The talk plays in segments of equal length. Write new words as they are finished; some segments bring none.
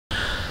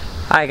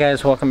Hi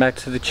guys, welcome back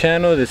to the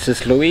channel. This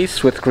is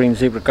Luis with Green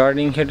Zebra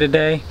Gardening here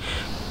today.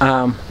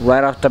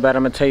 Right off the bat,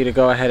 I'm going to tell you to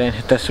go ahead and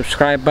hit that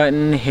subscribe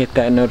button, hit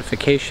that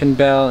notification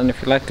bell, and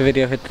if you like the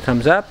video, hit the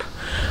thumbs up.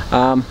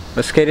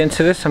 Let's get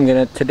into this.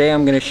 Today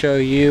I'm going to show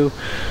you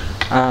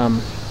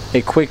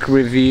a quick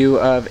review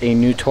of a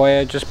new toy.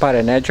 I just bought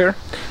an edger.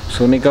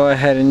 So let me go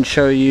ahead and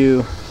show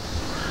you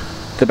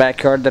the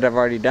backyard that I've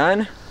already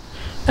done,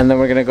 and then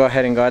we're going to go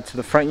ahead and go out to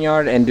the front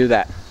yard and do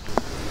that.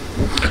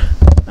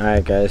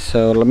 Alright guys,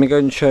 so let me go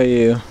ahead and show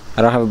you.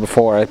 I don't have it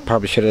before, I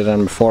probably should have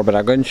done before, but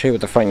I'll go ahead and show you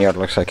what the front yard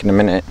looks like in a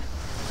minute.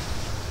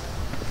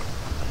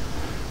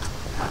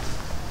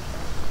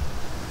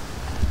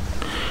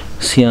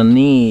 See on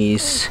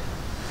these,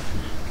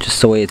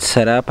 just the way it's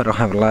set up, I don't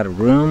have a lot of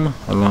room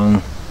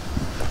along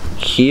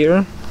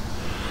here.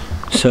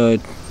 So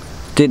it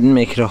didn't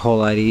make it a whole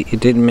lot, it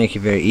didn't make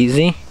it very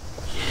easy.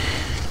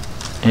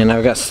 And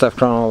I've got stuff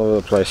growing all over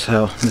the place.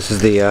 So this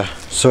is the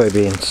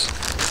soybeans.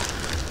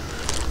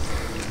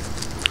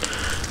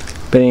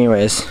 But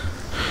anyways,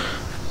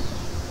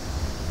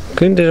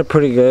 cleaned it up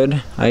pretty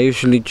good. I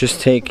usually just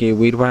take a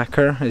weed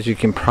whacker, as you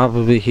can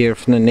probably hear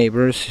from the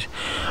neighbors.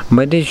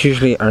 Mondays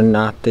usually are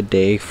not the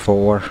day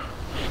for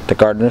the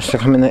gardeners to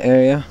come in the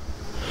area.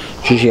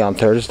 It's usually on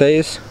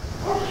Thursdays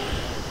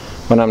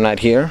when I'm not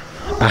here.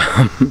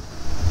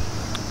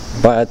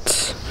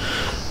 But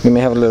we may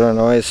have a little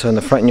noise, so in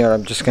the front yard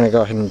I'm just going to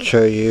go ahead and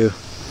show you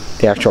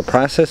the actual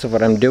process of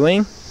what I'm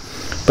doing.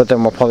 But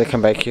then we'll probably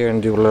come back here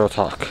and do a little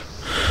talk.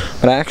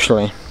 But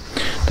actually,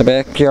 the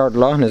backyard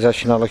lawn is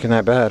actually not looking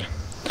that bad.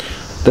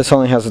 This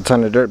only has a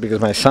ton of dirt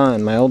because my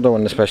son, my older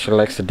one especially,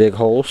 likes to dig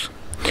holes.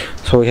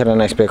 So we had a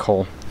nice big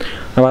hole.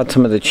 I bought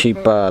some of the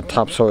cheap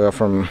topsoil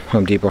from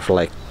Home Depot for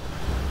like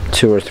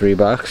 $2 or $3.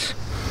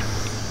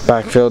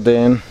 Backfilled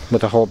in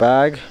with a whole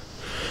bag.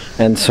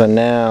 And so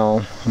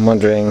now I'm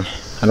wondering,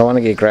 I don't want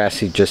to get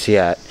grassy just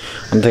yet.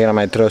 I'm thinking I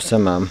might throw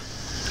some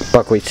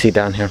buckwheat seed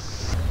down here.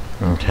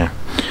 Okay.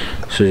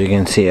 So as you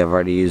can see, I've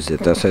already used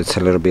it. That's why it's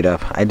a little beat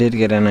up. I did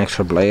get an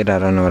extra blade. I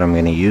don't know what I'm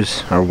going to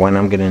use or when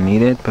I'm going to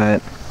need it,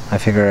 but I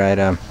figure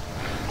I'd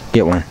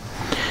get one.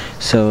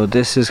 So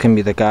this is going to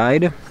be the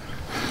guide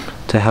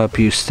to help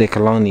you stick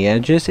along the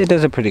edges. It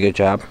does a pretty good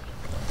job.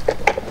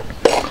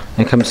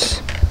 It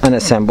comes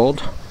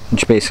unassembled,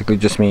 which basically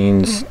just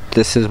means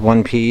this is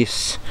one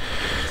piece,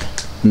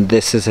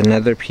 this is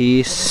another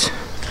piece,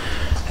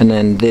 and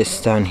then this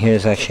down here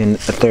is actually a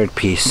third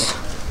piece.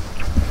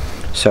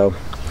 So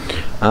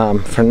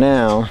for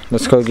now,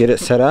 let's go get it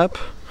set up.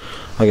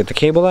 I'll get the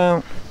cable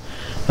out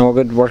and we'll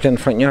go work in the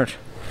front yard.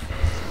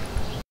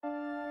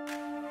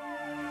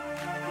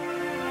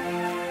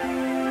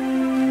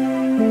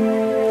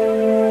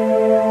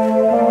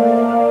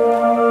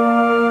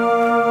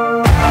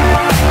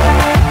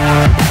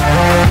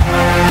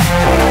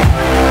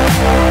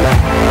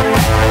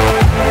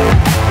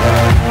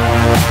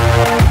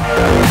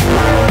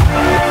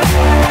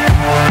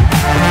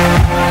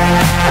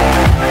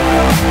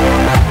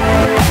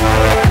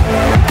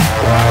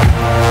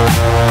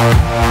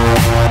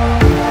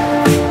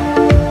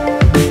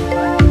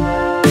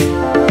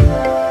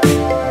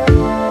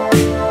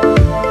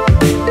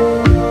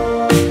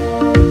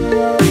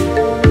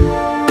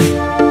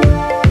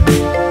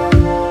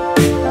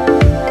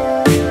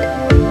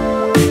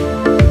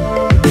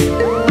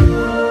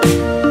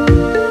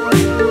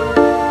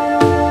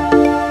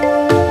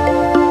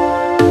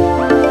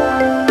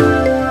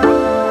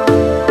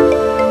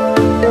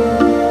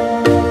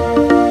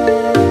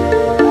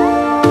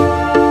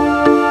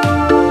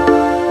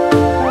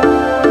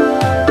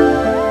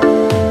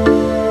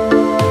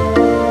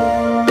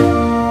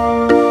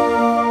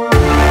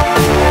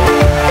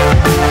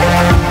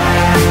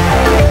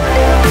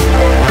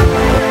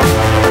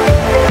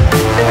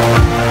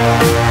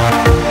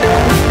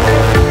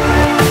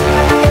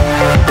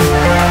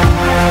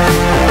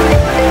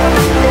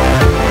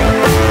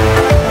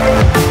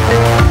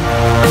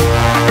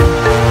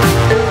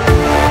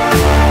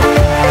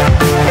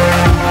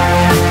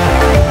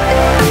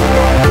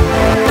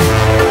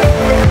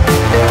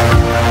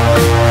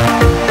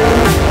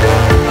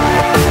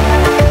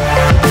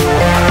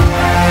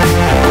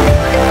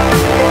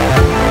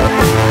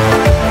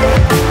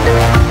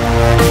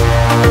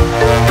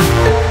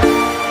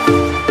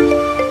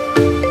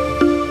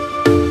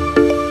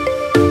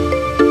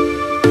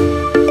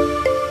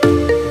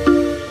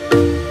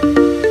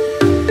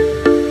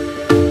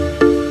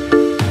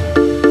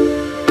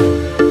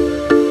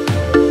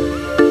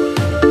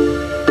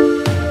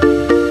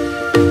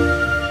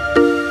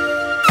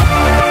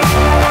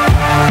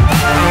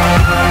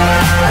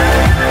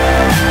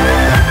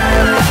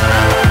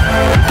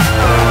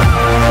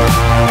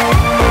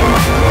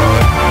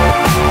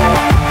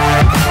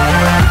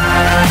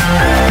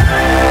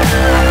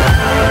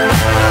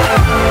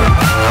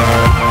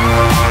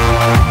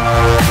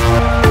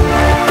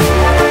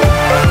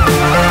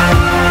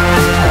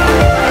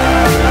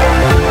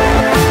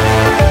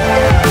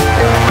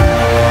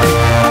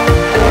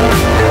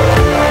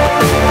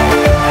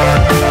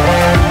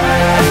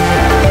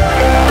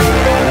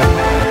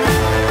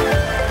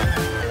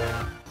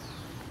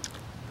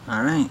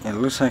 Alright, it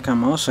looks like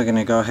I'm also going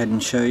to go ahead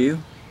and show you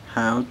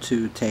how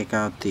to take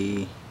off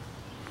the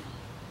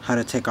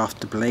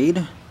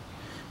blade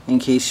in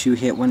case you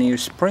hit one of your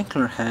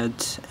sprinkler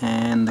heads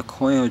and the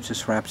coil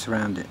just wraps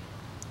around it.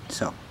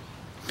 So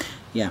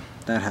yeah,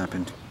 that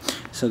happened.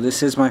 So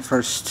this is my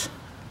first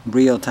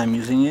real time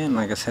using it, and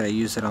like I said, I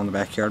use it on the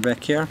backyard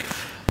back here,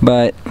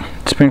 but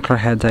sprinkler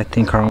heads I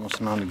think are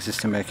almost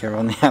non-existent back here. I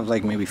only have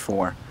like maybe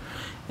 4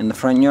 in the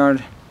front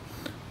yard,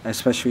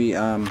 especially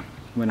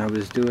when I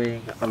was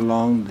doing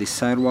along the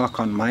sidewalk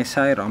on my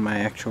side, on my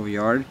actual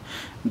yard.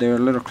 They're a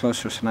little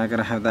closer, so now I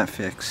gotta have that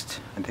fixed.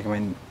 I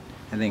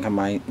think I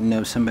might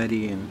know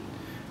somebody, and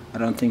I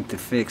don't think the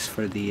fix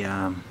for the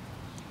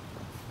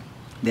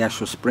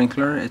actual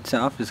sprinkler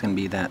itself is gonna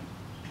be that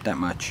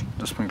much.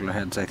 The sprinkler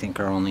heads I think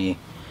are only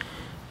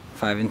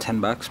 $5 and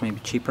 $10, maybe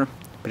cheaper.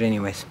 But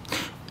anyways,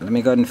 let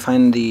me go ahead and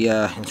find the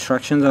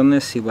instructions on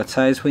this, see what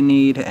size we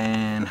need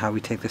and how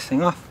we take this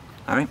thing off.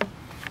 Alright.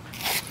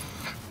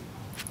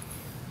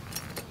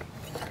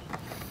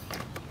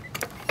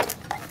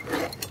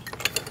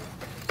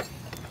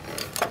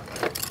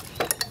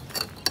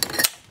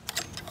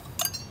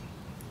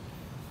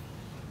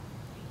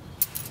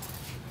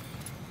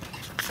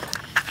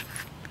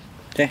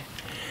 Okay,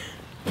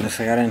 looks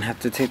like I didn't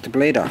have to take the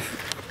blade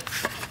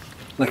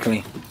off.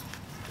 Luckily,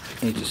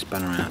 it just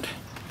spun around.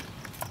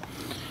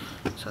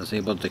 So I was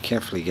able to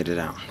carefully get it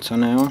out. So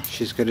now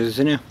she's good as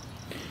new.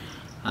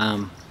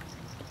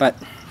 Let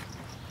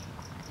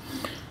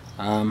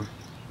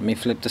me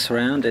flip this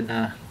around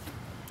and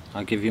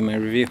I'll give you my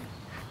review.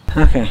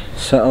 Okay,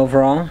 so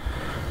overall,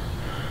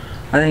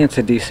 I think it's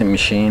a decent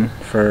machine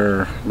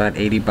for about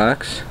 80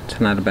 bucks.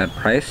 It's not a bad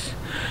price.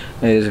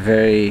 It is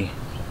very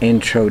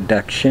basic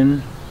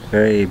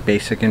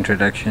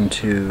introduction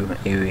to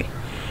an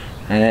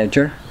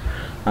edger.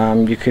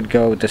 You could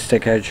go with the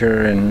stick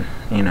edger and,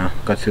 you know,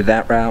 go through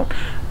that route.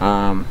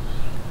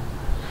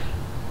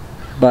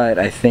 But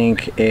I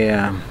think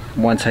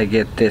once I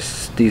get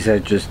these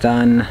edges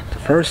done the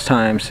first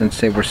time, since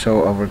they were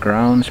so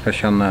overgrown,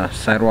 especially on the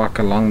sidewalk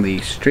along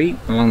the street,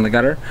 along the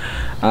gutter,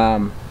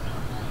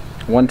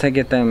 once I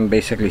get them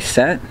basically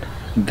set,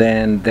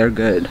 then they're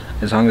good.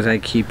 As long as I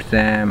keep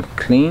them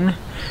clean,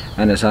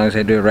 and as long as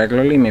I do it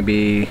regularly,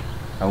 maybe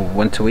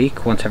once a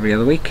week, once every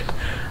other week,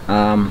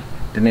 then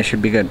it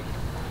should be good.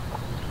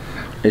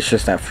 It's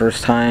just that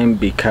first time,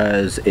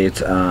 because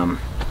it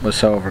was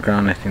so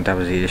overgrown, I think that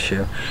was the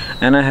issue.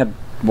 And I had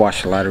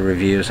watched a lot of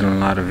reviews and a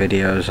lot of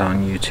videos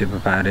on YouTube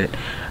about it.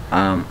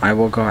 I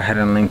will go ahead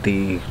and link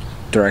the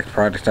direct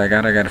product I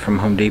got. I got it from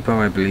Home Depot.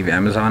 I believe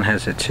Amazon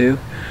has it too,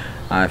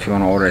 if you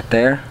want to order it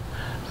there.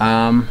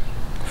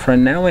 For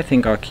now, I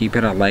think I'll keep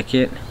it. I like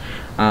it.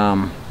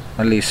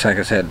 At least, like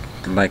I said,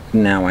 like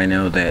now I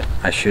know that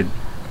I should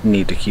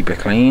need to keep it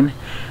clean,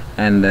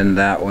 and then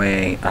that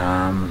way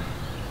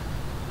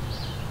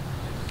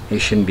it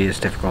shouldn't be as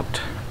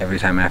difficult every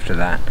time after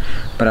that.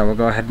 But I will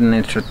go ahead and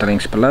insert the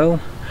links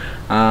below.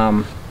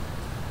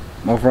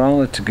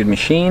 Overall, it's a good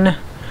machine.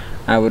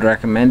 I would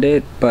recommend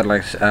it, but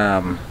like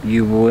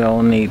you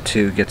will need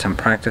to get some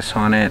practice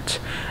on it.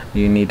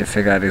 You need to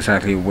figure out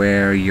exactly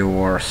where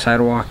your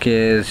sidewalk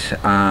is.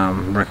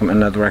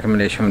 Another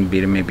recommendation would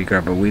be to maybe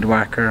grab a weed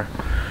whacker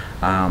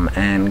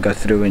and go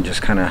through and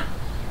just kind of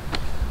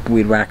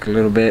weed whack a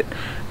little bit,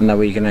 and that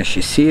way you can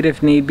actually see it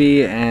if need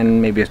be.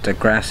 And maybe if the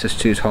grass is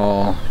too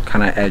tall,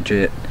 kind of edge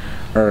it,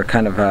 or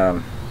kind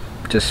of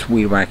just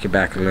weed whack it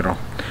back a little.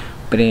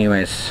 But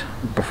anyways,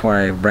 before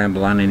I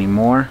ramble on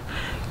anymore,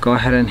 go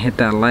ahead and hit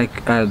that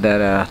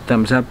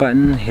thumbs up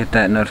button, hit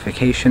that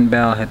notification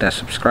bell, hit that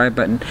subscribe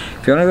button.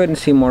 If you want to go ahead and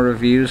see more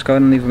reviews, go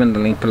ahead and leave them in the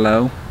link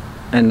below,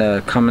 in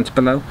the comments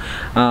below.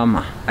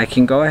 I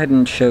can go ahead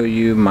and show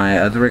you my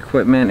other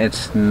equipment.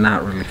 It's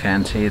not really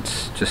fancy.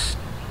 It's just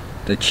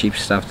the cheap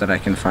stuff that I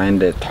can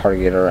find at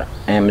Target or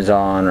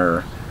Amazon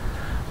or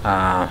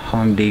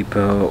Home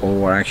Depot,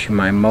 or actually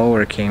my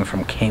mower came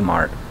from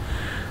Kmart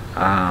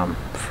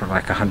for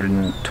like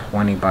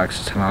 120 bucks.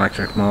 It's an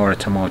electric mower.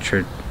 It's a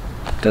mulcher.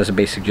 Does a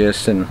basic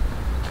gist, and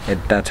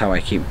that's how I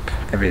keep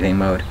everything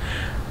mowed.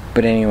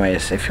 But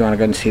anyways, if you want to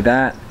go and see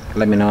that,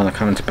 let me know in the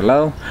comments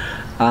below.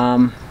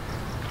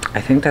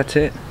 I think that's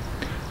it.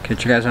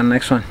 Catch you guys on the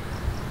next one.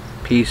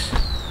 Peace.